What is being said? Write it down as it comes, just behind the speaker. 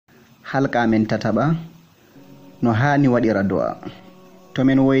halka men tataɓa no hani waɗira do'a. To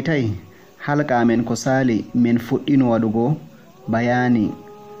men woytai halka men ko sali men fuɗɗino waɗugo bayani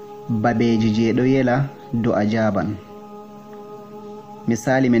babeji je ɗo yela do'a jaban.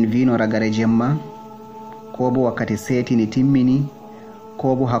 Misali men vino ragare jemma, ko bo wakkati setini timmini,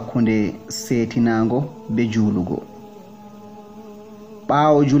 ko bo hakkunde setinango be julugo.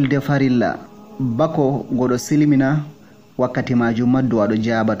 Ɓawo julde farilla bako goɗo silmina wakkati majum maddu waɗo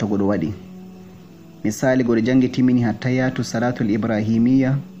jaba to goɗo waɗi. Misali goɗo jangi timmini hattayatu salatul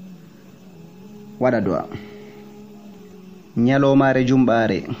ibrahimiya waɗa do'a. Nyalomare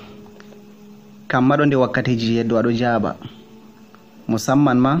jumɓare kamma ɗo nde wakkatiji yeddo waɗo jaba,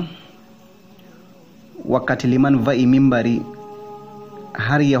 musamman ma wakkati liman va'i mimbari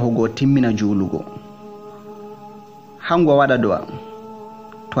har yahugo timmina julugo. Hango waɗa do'a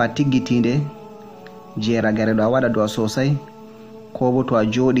to a tiggitinde je ragare ɗo a waɗa do'a sosai, ko bo to a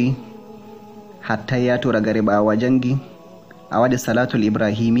joɗi hattayatu ragare ɓawo a jangi a waɗi salatul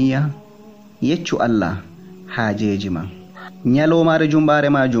ibrahimiya yeccu Allah hajeji ma. Nyalomare jumɓare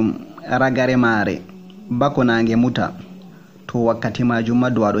majum ragare mare bako nange muta to wakkati majum ma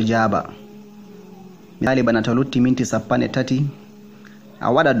do'a ɗo jaba. Misali bana to lutti minti 30 a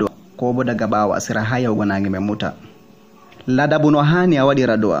waɗa do'a, ko bo daga ɓawo asira ha yahugo nange men muta. Ladabu no hani a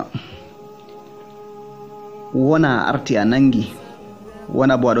waɗira do'a wona arti a nangi,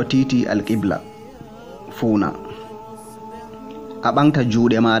 wona bo aɗo titi alqibla funa. A ɓamta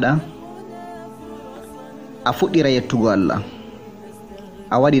juuɗe maɗa a fuɗɗira yettugo Allah,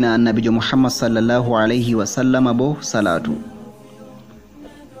 a waɗina annabijo Muhammad sallallahu alayhi wa sallama bo salatu.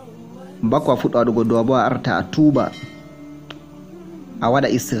 Bako a fuɗɗo waɗugo do'a bo a arta a tuuba, a waɗa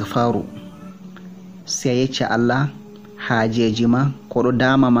istighfaru, sai a yecca Allah hajeji ma ko ɗo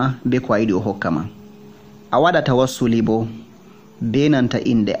dama ma be ko a yiɗi o hokka ma. A waɗa tawassuli bo be nanta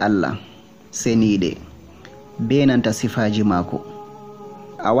inde Allah seniɗe, be nanta sifaji mako.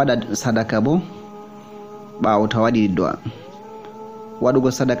 A waɗa sadaka bo ɓawo to a waɗi do'a. Waɗugo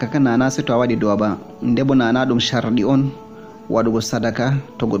sadaka ka nana se to a waɗi do'a ba, nde bo nana ɗum sharɗi on waɗugo sadaka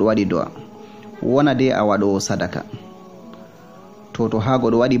to goɗo waɗi do'a. Wona de a waɗowo sadaka, to ha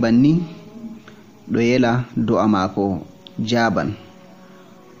goɗo waɗi banni ɗo yela do'a mako jaban,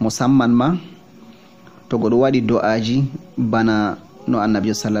 musamman ma to goɗo waɗi do'aji bana no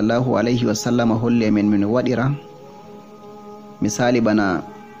annabi sallallahu alayhi wa sallam holle men min waɗira. Misali bana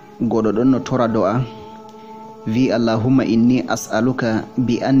goɗo ɗon no tora do'a vi allahumma inni as'aluka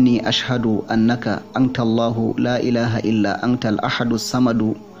bi anni ashhadu annaka anta allahu la ilaha illa anta al ahadu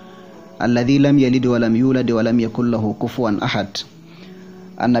samadu alladhi lam yalid wa lam yulad wa lam yakul lahu kufuwan ahad.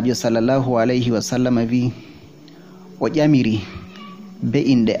 Annabi sallallahu alayhi wa sallam vi o ƴamiri be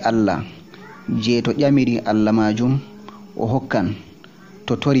inde Allah je to ƴamiri Allah majum o hokkan,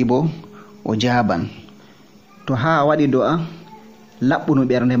 to tori bo o jaban. To ha a waɗi do'a laɓɓunu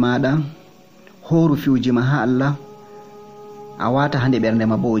ɓernde maɗa, horu fiuji ma ha Allah, a wata hande ɓernde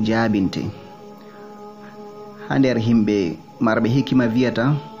ma bo o jabinte. Ha nder himɓe marɓe hikima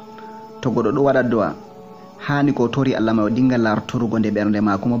viyata to goɗo ɗo waɗa do'a hani ko tori Allah ma o dinga lartorugo nde ɓernde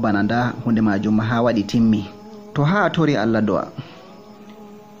ma kuma bana nda hunde majum ma ha waɗi timmi. To ha a tori Allah do'a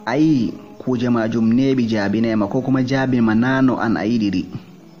ayi kuje majum neɓi jabinema ko kuma jabinma nano an a yiɗiri,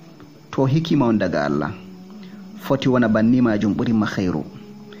 to hikima on daga Allah, foti wona banni majum ɓuri ma khairu.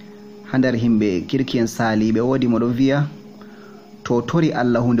 Ha nder himɓe kirkiyen saliɓe wodi moɗo viya to tori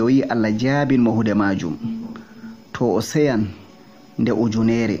Allah hunde o yi Allah jabinmo hunde majum to o seyan nde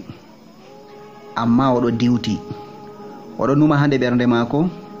ujunere, amma oɗo diwti oɗo numa hande ɓernde mako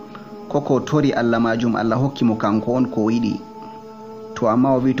koko tori Allah majum Allah hokkimo kanko on ko yiɗi. To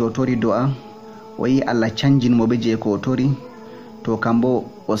amma o wi to tori do'a o yi Allah canjinmo be je ko tori, to kambo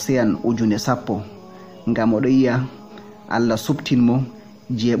o seyan ujune 10 ngam oɗo yiya Allah subtinmo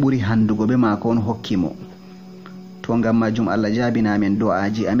je ɓuri handugo be mako on hokkimo. To ngam majum Allah jabina amen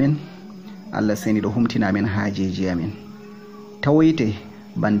do'aji amen, Allah seni ɗo humtina amen hajeji amen. Tawoyte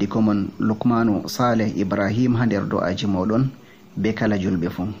bandiko mon Lukmanu Saleh Ibrahim ha nder do'aji moɗon be kala julɓe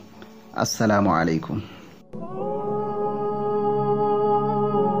fu. Assalamu alaikum.